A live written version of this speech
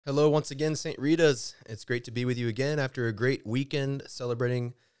Hello, once again, St. Rita's. It's great to be with you again after a great weekend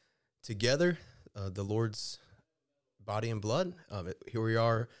celebrating together the Lord's body and blood. Here we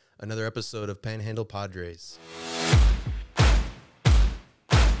are, another episode of Panhandle Padres.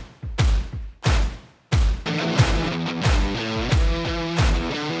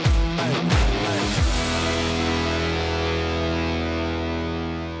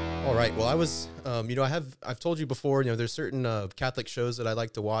 All right. Well, I've told you before, there's certain Catholic shows that I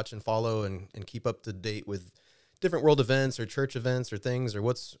like to watch and follow and keep up to date with different world events or church events or things or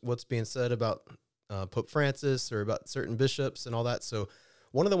what's being said about Pope Francis or about certain bishops and all that. So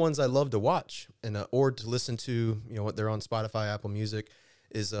one of the ones I love to watch and or to listen to, what they're on Spotify, Apple Music,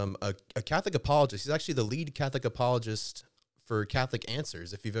 is a Catholic apologist. He's actually the lead Catholic apologist for Catholic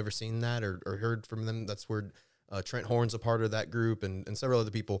Answers. If you've ever seen that or heard from them, that's where Trent Horn's a part of that group and several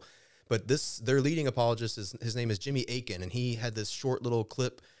other people. But their leading apologist, his name is Jimmy Akin, and he had this short little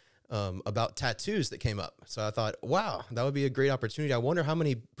clip about tattoos that came up. So I thought, wow, that would be a great opportunity. I wonder how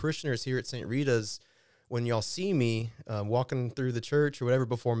many parishioners here at St. Rita's, when y'all see me walking through the church or whatever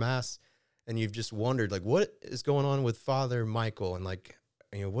before Mass, and you've just wondered, like, what is going on with Father Michael? And like,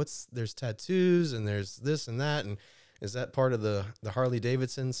 there's tattoos and there's this and that. And is that part of the Harley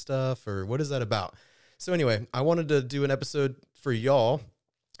Davidson stuff, or what is that about? So anyway, I wanted to do an episode for y'all.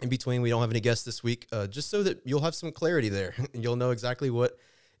 In between, we don't have any guests this week, just so that you'll have some clarity there. You'll know exactly what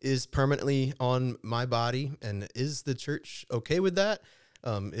is permanently on my body, and is the church okay with that?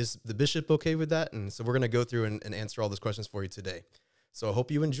 Is the bishop okay with that? And so we're going to go through and answer all those questions for you today. So I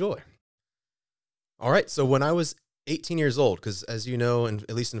hope you enjoy. All right, so when I was 18 years old, because as you know, and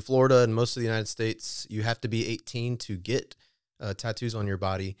at least in Florida and most of the United States, you have to be 18 to get tattoos on your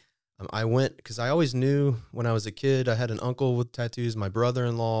body. I went because I always knew when I was a kid, I had an uncle with tattoos, my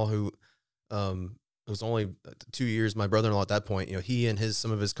brother-in-law who was only 2 years, my brother-in-law at that point, he and some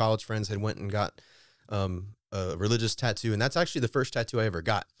of his college friends had went and got a religious tattoo. And that's actually the first tattoo I ever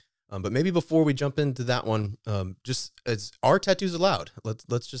got. But maybe before we jump into that one, are tattoos allowed?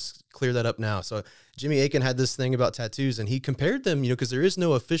 Let's just clear that up now. So Jimmy Akin had this thing about tattoos, and he compared them, because there is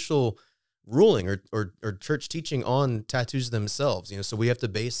no official ruling or church teaching on tattoos themselves. So we have to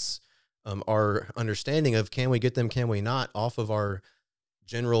base our understanding of can we get them, can we not, off of our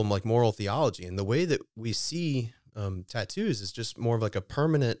general moral theology. And the way that we see tattoos is just more of like a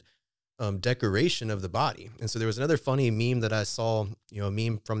permanent decoration of the body. And so there was another funny meme that I saw, a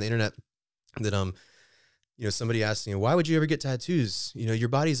meme from the internet that somebody asked, why would you ever get tattoos? Your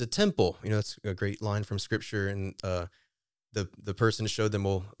body's a temple. It's a great line from scripture. And the person showed them,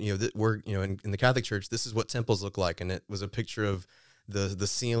 well, that we're, in the Catholic Church, this is what temples look like. And it was a picture of the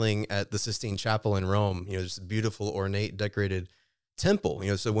ceiling at the Sistine Chapel in Rome, just a beautiful, ornate, decorated temple.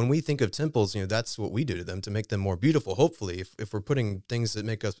 So when we think of temples, that's what we do to them to make them more beautiful. Hopefully, if we're putting things that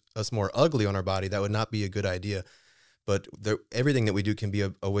make us more ugly on our body, that would not be a good idea. But everything that we do can be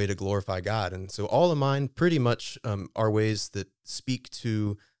a way to glorify God. And so all of mine pretty much are ways that speak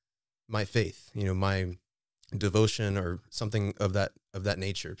to my faith, my devotion or something of that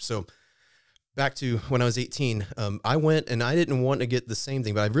nature. So back to when I was 18, I went and I didn't want to get the same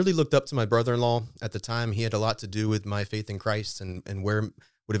thing, but I really looked up to my brother-in-law at the time. He had a lot to do with my faith in Christ and where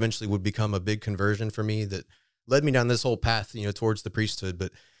would eventually become a big conversion for me that led me down this whole path, towards the priesthood.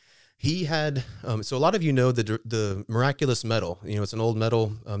 But he had, so a lot of the miraculous medal, it's an old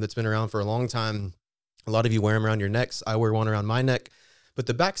medal that's been around for a long time. A lot of you wear them around your necks. I wear one around my neck. But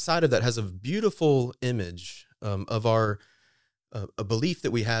the back side of that has a beautiful image of our a belief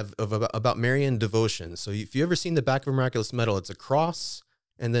that we have about Marian devotion. So if you ever seen the back of a miraculous medal, it's a cross,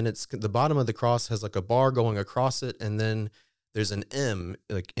 and then it's the bottom of the cross has like a bar going across it, and then there's an M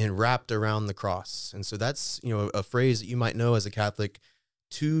wrapped around the cross. And so that's a phrase that you might know as a Catholic,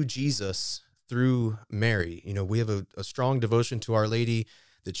 to Jesus through Mary. We have a strong devotion to Our Lady,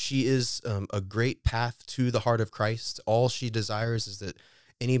 that she is a great path to the heart of Christ. All she desires is that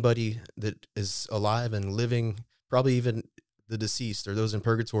anybody that is alive and living, probably even the deceased or those in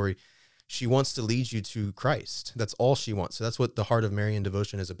purgatory, she wants to lead you to Christ. That's all she wants. So that's what the heart of Marian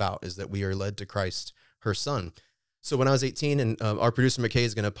devotion is about, is that we are led to Christ, her son. So when I was 18, and our producer McKay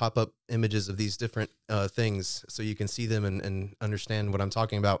is going to pop up images of these different things so you can see them and understand what I'm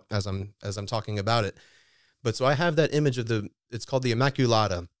talking about as I'm talking about it. But so I have that image it's called the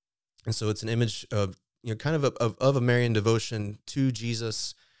Immaculata. And so it's an image of, kind of a Marian devotion to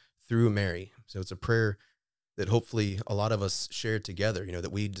Jesus through Mary. So it's a prayer that hopefully a lot of us share together,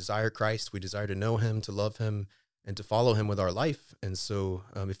 that we desire Christ, we desire to know him, to love him, and to follow him with our life. And so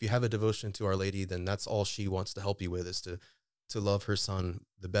if you have a devotion to Our Lady, then that's all she wants to help you with, is to love her son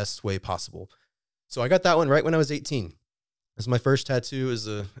the best way possible. So I got that one right when I was 18. was my first tattoo.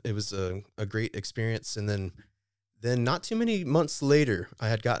 It was a great experience. And then not too many months later, I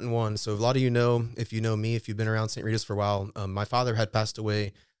had gotten one. So a lot of you know, if you know me, if you've been around St. Rita's for a while, my father had passed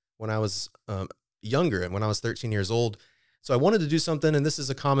away when I was younger, and when I was 13 years old. So I wanted to do something, and this is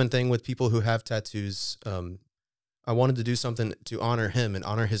a common thing with people who have tattoos. I wanted to do something to honor him and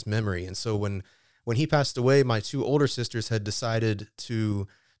honor his memory. And so when he passed away, my two older sisters had decided to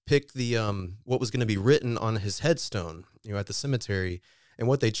pick the what was going to be written on his headstone, at the cemetery. And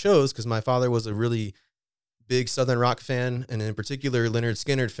what they chose, because my father was a really big Southern rock fan, and in particular Leonard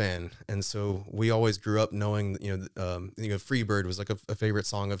Skinner fan, and so we always grew up knowing, Freebird was like a favorite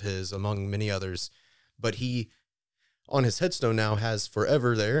song of his, among many others. But he, on his headstone now, has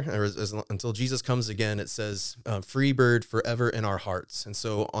forever there, or until Jesus comes again. It says "Free Bird forever in our hearts." And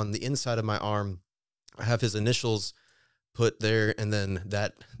so on the inside of my arm, I have his initials put there, and then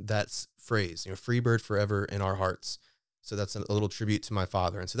that's phrase, "Free Bird forever in our hearts." So that's a little tribute to my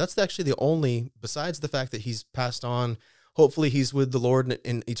father. And so that's actually the only, besides the fact that he's passed on, hopefully he's with the Lord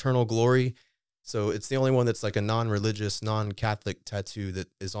in eternal glory. So it's the only one that's like a non-religious, non-Catholic tattoo that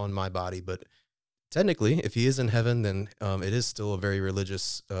is on my body. But technically, if he is in heaven, then it is still a very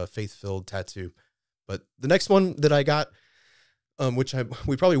religious, faith-filled tattoo. But the next one that I got, which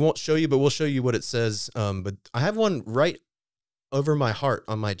we probably won't show you, but we'll show you what it says. But I have one right over my heart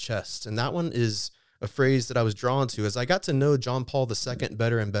on my chest, and that one is a phrase that I was drawn to as I got to know John Paul II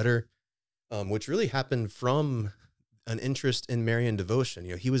better and better, which really happened from an interest in Marian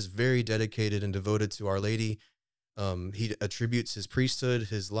devotion. He was very dedicated and devoted to Our Lady. He attributes his priesthood,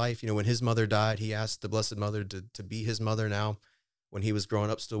 his life. When his mother died, he asked the Blessed Mother to be his mother now, when he was growing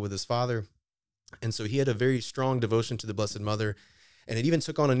up still with his father. And so he had a very strong devotion to the Blessed Mother. And it even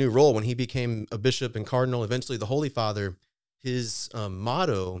took on a new role when he became a bishop and cardinal, eventually the Holy Father. His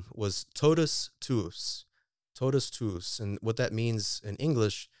motto was totus tuus, and what that means in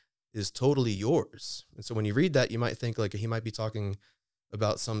English is totally yours. And so when you read that, you might think like he might be talking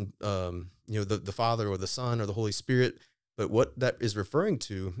about some, the Father or the Son or the Holy Spirit, but what that is referring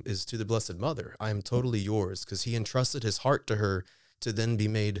to is to the Blessed Mother. I am totally yours, because he entrusted his heart to her to then be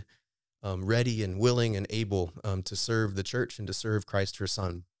made ready and willing and able to serve the church and to serve Christ, her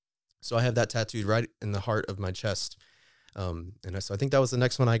Son. So I have that tattooed right in the heart of my chest. And so I think that was the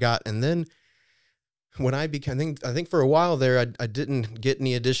next one I got. And then when I think for a while there, I didn't get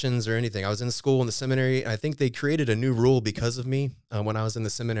any additions or anything. I was in school in the seminary, and I think they created a new rule because of me when I was in the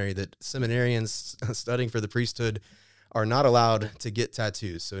seminary, that seminarians studying for the priesthood are not allowed to get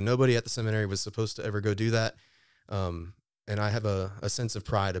tattoos. So nobody at the seminary was supposed to ever go do that. And I have a sense of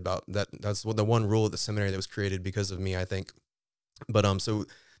pride about that. That's the one rule at the seminary that was created because of me, I think. But so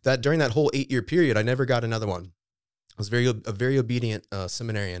that during that whole 8-year period, I never got another one. I was a very obedient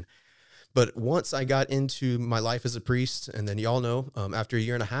seminarian. But once I got into my life as a priest, and then y'all know, after a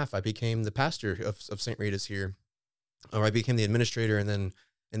year and a half, I became the pastor of St. Rita's here, or I became the administrator, and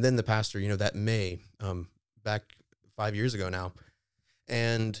then the pastor. That May, back 5 years ago now.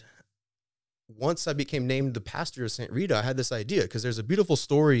 And once I became named the pastor of St. Rita, I had this idea, because there's a beautiful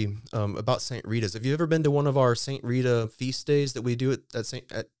story about St. Rita's. Have you ever been to one of our St. Rita feast days that we do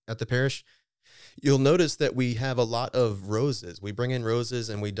at the parish? You'll notice that we have a lot of roses. We bring in roses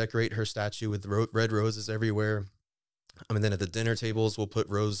and we decorate her statue with red roses everywhere. And then at the dinner tables, we'll put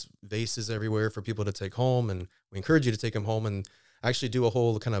rose vases everywhere for people to take home. And we encourage you to take them home and actually do a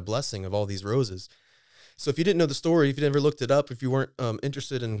whole kind of blessing of all these roses. So if you didn't know the story, if you never looked it up, if you weren't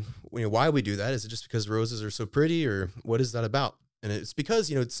interested in why we do that, is it just because roses are so pretty, or what is that about? And it's because,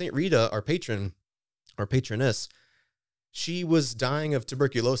 St. Rita, our patron, our patroness, she was dying of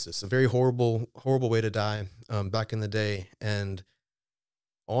tuberculosis, a very horrible, horrible way to die back in the day. And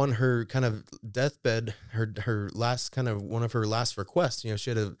on her kind of deathbed, her last kind of one of her last requests, she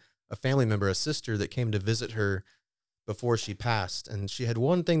had a family member, a sister that came to visit her before she passed. And she had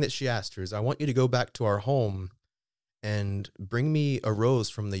one thing that she asked her is, I want you to go back to our home and bring me a rose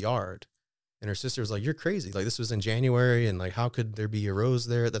from the yard. And her sister was like, you're crazy. Like, this was in January, and like, how could there be a rose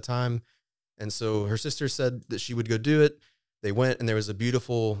there at the time? And so her sister said that she would go do it. They went, and there was a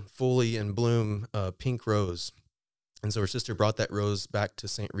beautiful, fully in bloom pink rose. And so her sister brought that rose back to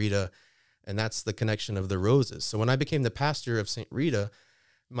St. Rita, and that's the connection of the roses. So when I became the pastor of St. Rita,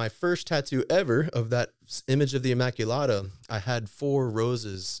 my first tattoo ever of that image of the Immaculata, I had 4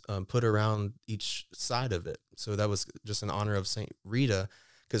 roses put around each side of it. So that was just in honor of St. Rita,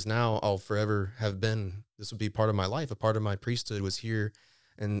 because now I'll forever have been, this would be part of my life. A part of my priesthood was here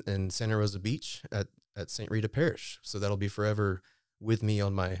in Santa Rosa Beach at St. Rita Parish. So that'll be forever with me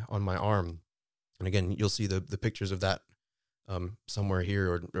on my arm. And again, you'll see the pictures of that somewhere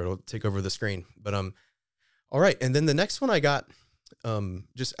here, or it'll take over the screen. But All right, and then the next one I got,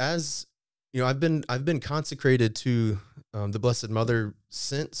 just as you know, I've been consecrated to the Blessed Mother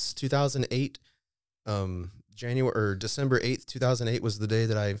since 2008. January or December 8th, 2008 was the day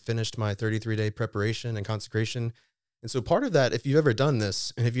that I finished my 33-day preparation and consecration. And so part of that, if you've ever done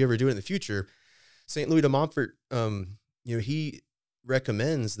this, and if you ever do it in the future, St. Louis de Montfort, he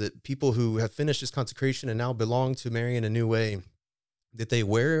recommends that people who have finished his consecration and now belong to Mary in a new way, that they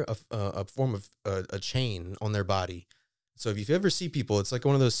wear a form of a chain on their body. So if you ever see people, it's like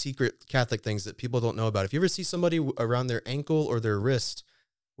one of those secret Catholic things that people don't know about. If you ever see somebody around their ankle or their wrist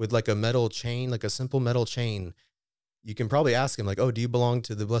with like a metal chain, like a simple metal chain, you can probably ask them like, "Oh, do you belong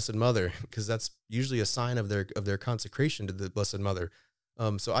to the Blessed Mother?" Because that's usually a sign of their consecration to the Blessed Mother.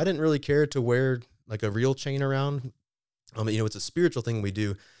 So I didn't really care to wear like a real chain around. It's a spiritual thing we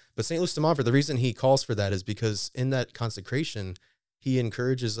do. But St. Louis de Montfort, the reason he calls for that is because in that consecration, he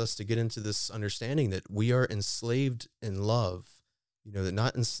encourages us to get into this understanding that we are enslaved in love, that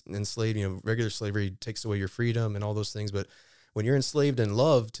not enslaved, regular slavery takes away your freedom and all those things. But when you're enslaved in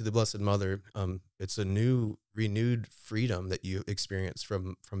love to the Blessed Mother, it's a new, renewed freedom that you experience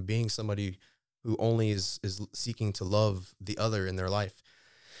from being somebody who only is seeking to love the other in their life.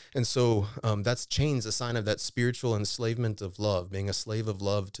 And so that's chains, a sign of that spiritual enslavement of love, being a slave of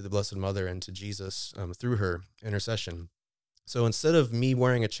love to the Blessed Mother and to Jesus through her intercession. So instead of me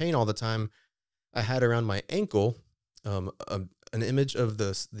wearing a chain all the time, I had around my ankle an image of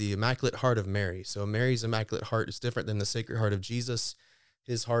the Immaculate Heart of Mary. So Mary's Immaculate Heart is different than the Sacred Heart of Jesus.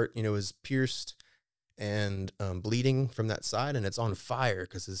 His heart, is pierced and bleeding from that side, and it's on fire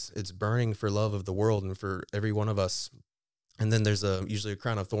because it's burning for love of the world and for every one of us. And then there's usually a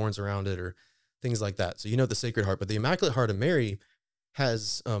crown of thorns around it or things like that. So the Sacred Heart, but the Immaculate Heart of Mary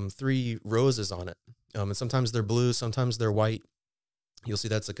has 3 roses on it. And sometimes they're blue, sometimes they're white. You'll see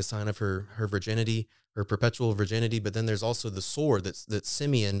that's like a sign of her virginity, her perpetual virginity. But then there's also the sword that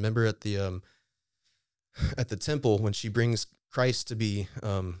Simeon, remember at the temple when she brings Christ to be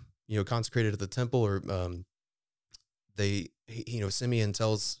consecrated at the temple, or Simeon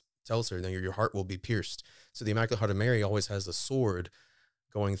tells her, your heart will be pierced. So the Immaculate Heart of Mary always has a sword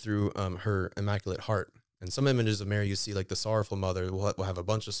going through her Immaculate Heart. And some images of Mary you see, like the Sorrowful Mother, will have a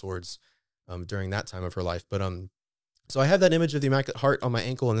bunch of swords during that time of her life. But so I have that image of the Immaculate Heart on my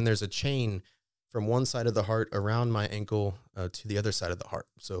ankle, and then there's a chain from one side of the heart around my ankle to the other side of the heart.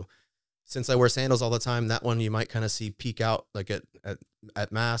 So since I wear sandals all the time, that one you might kind of see peek out like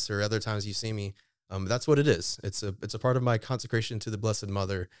at Mass or other times you see me. That's what it is. It's a part of my consecration to the Blessed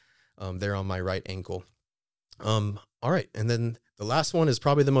Mother there on my right ankle. All right. And then the last one is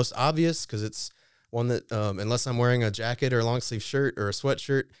probably the most obvious because it's one that unless I'm wearing a jacket or a long sleeve shirt or a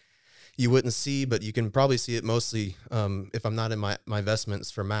sweatshirt, you wouldn't see, but you can probably see it mostly if I'm not in my vestments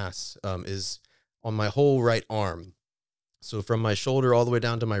for Mass, is on my whole right arm. So from my shoulder all the way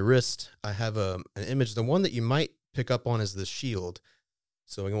down to my wrist, I have an image. The one that you might pick up on is the shield.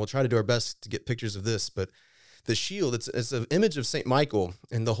 So we'll try to do our best to get pictures of this, but the shield, it's an image of St. Michael,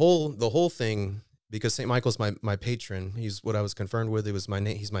 and the whole thing, because St. Michael's my patron. He's what I was confirmed with. He's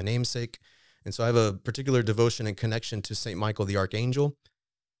my namesake. And so I have a particular devotion and connection to St. Michael the Archangel.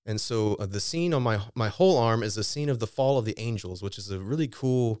 And so the scene on my whole arm is the scene of the fall of the angels, which is a really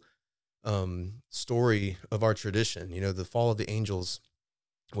cool story of our tradition. The fall of the angels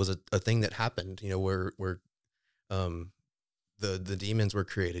was a thing that happened, where the demons were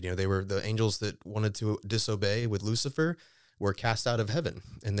created. They were the angels that wanted to disobey with Lucifer were cast out of heaven,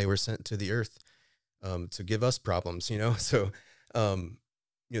 and they were sent to the earth to give us problems, So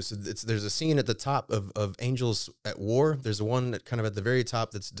there's a scene at the top of angels at war. There's one that kind of at the very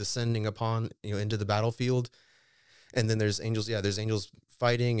top that's descending upon, into the battlefield. And then there's angels. Yeah, there's angels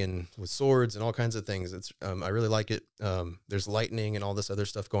fighting and with swords and all kinds of things. It's I really like it. There's lightning and all this other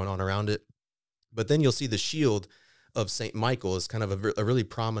stuff going on around it. But then you'll see the shield of St. Michael is kind of a really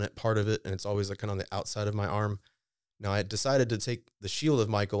prominent part of it. And it's always like kind of on the outside of my arm. Now I decided to take the shield of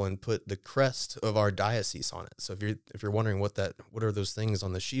Michael and put the crest of our diocese on it. So if you're wondering what are those things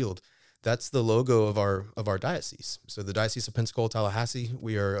on the shield, that's the logo of our diocese. So the Diocese of Pensacola, Tallahassee,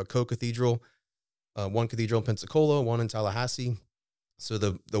 we are a co-cathedral, one cathedral in Pensacola, one in Tallahassee. So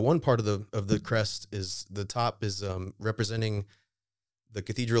the one part of the crest is the top is representing the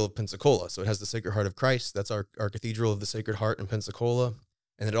Cathedral of Pensacola. So it has the Sacred Heart of Christ. That's our Cathedral of the Sacred Heart in Pensacola,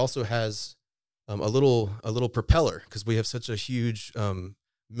 and it also has a little propeller because we have such a huge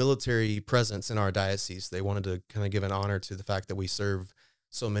military presence in our diocese. They wanted to kind of give an honor to the fact that we serve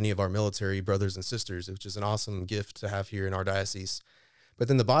so many of our military brothers and sisters, which is an awesome gift to have here in our diocese. But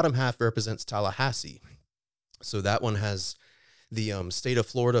then the bottom half represents Tallahassee. So that one has the state of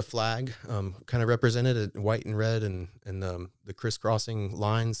Florida flag, kind of represented in white and red, and the crisscrossing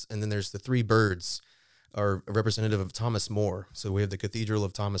lines. And then there's the three birds are representative of Thomas More. So we have the Cathedral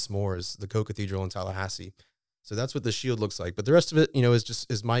of Thomas More as the co-cathedral in Tallahassee. So that's what the shield looks like. But the rest of it,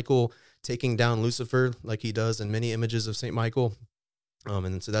 is Michael taking down Lucifer like he does in many images of St. Michael.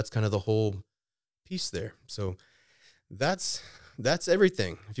 And so that's kind of the whole piece there. So that's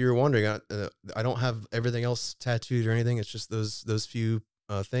everything. If you were wondering, I don't have everything else tattooed or anything. It's just those few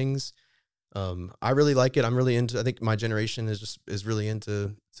things. I really like it. I'm really into, I think my generation is really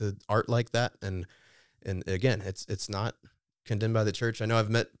into art like that. And again, it's not condemned by the church. I know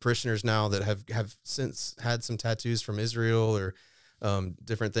I've met parishioners now that have since had some tattoos from Israel or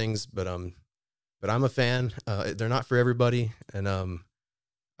different things, but I'm a fan. They're not for everybody, and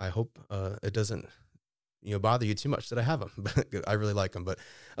I hope it doesn't bother you too much that I have them. But I really like them. But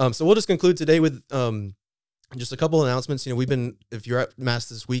so we'll just conclude today with just a couple of announcements. If you're at Mass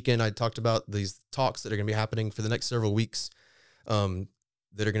this weekend, I talked about these talks that are going to be happening for the next several weeks.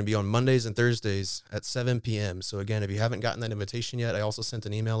 That are going to be on Mondays and Thursdays at 7 p.m. So again, if you haven't gotten that invitation yet, I also sent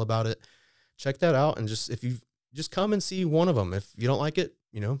an email about it. Check that out. And if you just come and see one of them. If you don't like it,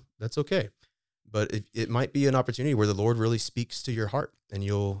 that's okay. But it might be an opportunity where the Lord really speaks to your heart, and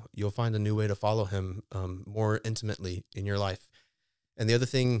you'll find a new way to follow him more intimately in your life. And the other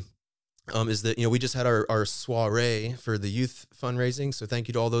thing is that, we just had our soiree for the youth fundraising. So thank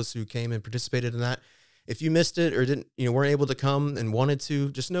you to all those who came and participated in that. If you missed it or weren't able to come and wanted to,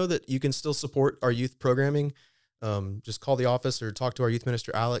 just know that you can still support our youth programming. Just call the office or talk to our youth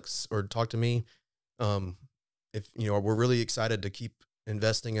minister, Alex, or talk to me. We're really excited to keep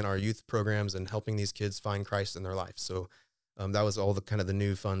investing in our youth programs and helping these kids find Christ in their life. So that was all the kind of the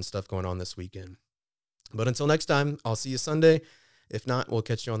new fun stuff going on this weekend. But until next time, I'll see you Sunday. If not, we'll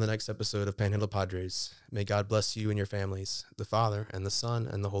catch you on the next episode of Panhandle Padres. May God bless you and your families, the Father and the Son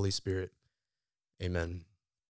and the Holy Spirit. Amen.